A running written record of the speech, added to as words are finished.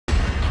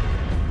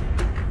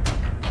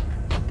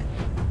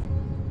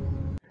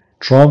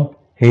Trump,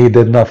 he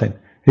did nothing.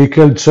 He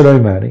killed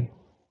Soleimani,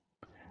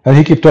 and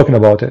he keep talking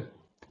about it.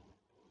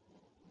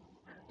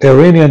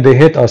 Iranian, they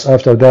hit us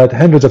after that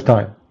hundreds of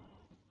times.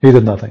 He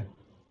did nothing.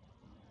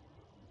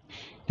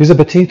 He's a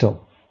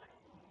potato.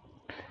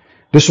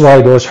 This is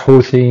why those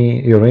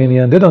Houthi,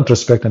 Iranian, they don't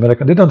respect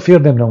America. They don't fear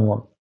them no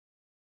more.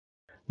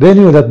 They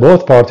knew that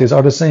both parties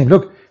are the same.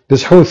 Look,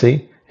 this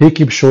Houthi, he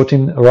keeps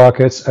shooting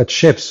rockets at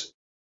ships.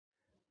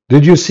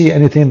 Did you see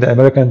anything the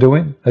American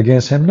doing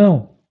against him?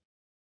 No.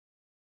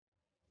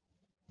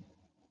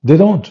 They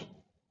don't.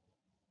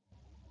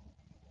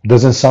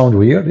 Doesn't sound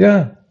weird?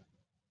 Yeah.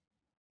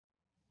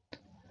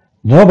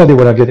 Nobody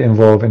will get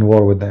involved in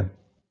war with them.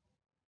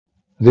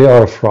 They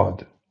are a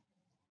fraud.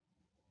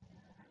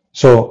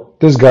 So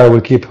this guy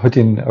will keep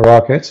hitting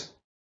rockets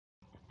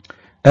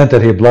until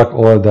he block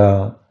all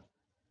the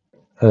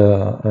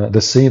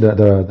sea,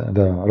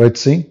 the Red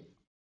Sea,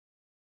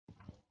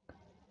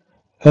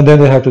 and then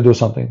they have to do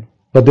something.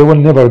 But they will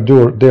never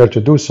dare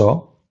to do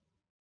so.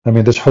 I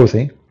mean, this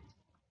Houthi,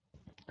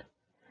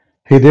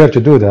 he dared to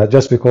do that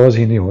just because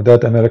he knew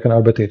that American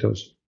are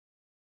potatoes.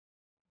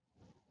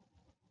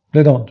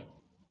 They don't.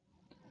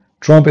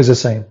 Trump is the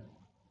same.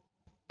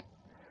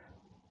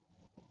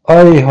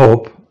 I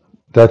hope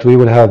that we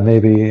will have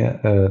maybe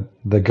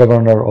the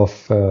governor of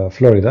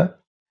Florida.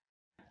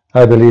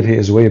 I believe he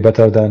is way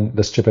better than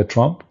the stupid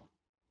Trump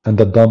and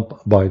the dumb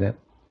Biden.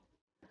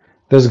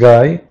 This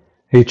guy,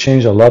 he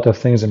changed a lot of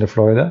things in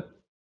Florida.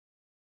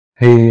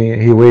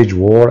 He waged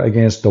war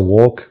against the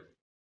woke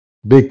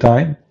big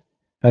time,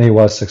 and he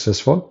was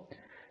successful.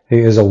 He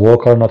is a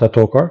walker, not a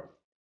talker.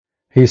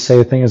 He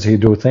say things, he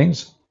do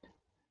things.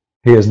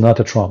 He is not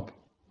a Trump.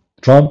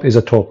 Trump is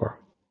a talker.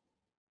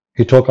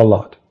 He talk a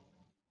lot.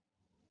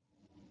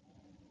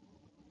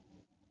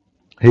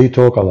 He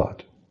talk a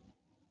lot.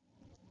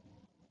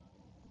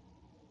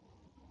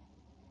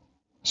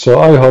 So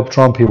I hope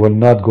Trump, he will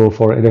not go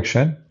for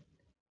election.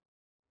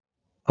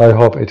 I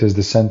hope it is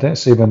the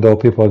sentence, even though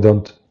people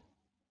don't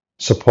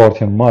support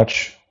him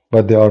much,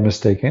 but they are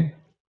mistaken.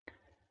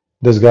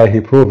 This guy,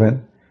 he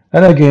proven.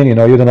 And again, you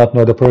know, you do not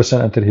know the person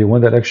until he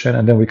win the election,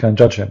 and then we can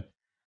judge him.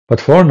 But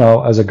for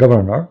now, as a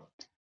governor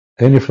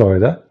in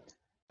Florida,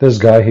 this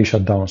guy, he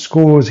shut down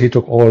schools. He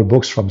took all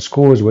books from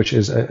schools, which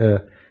is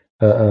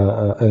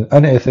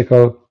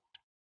unethical.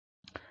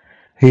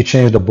 He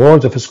changed the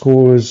boards of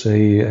schools.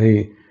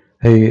 He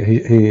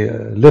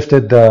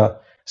lifted the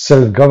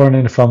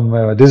self-governing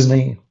from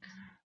Disney.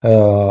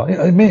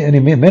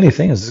 Many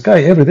things. This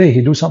guy, every day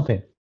he do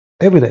something.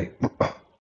 Every day.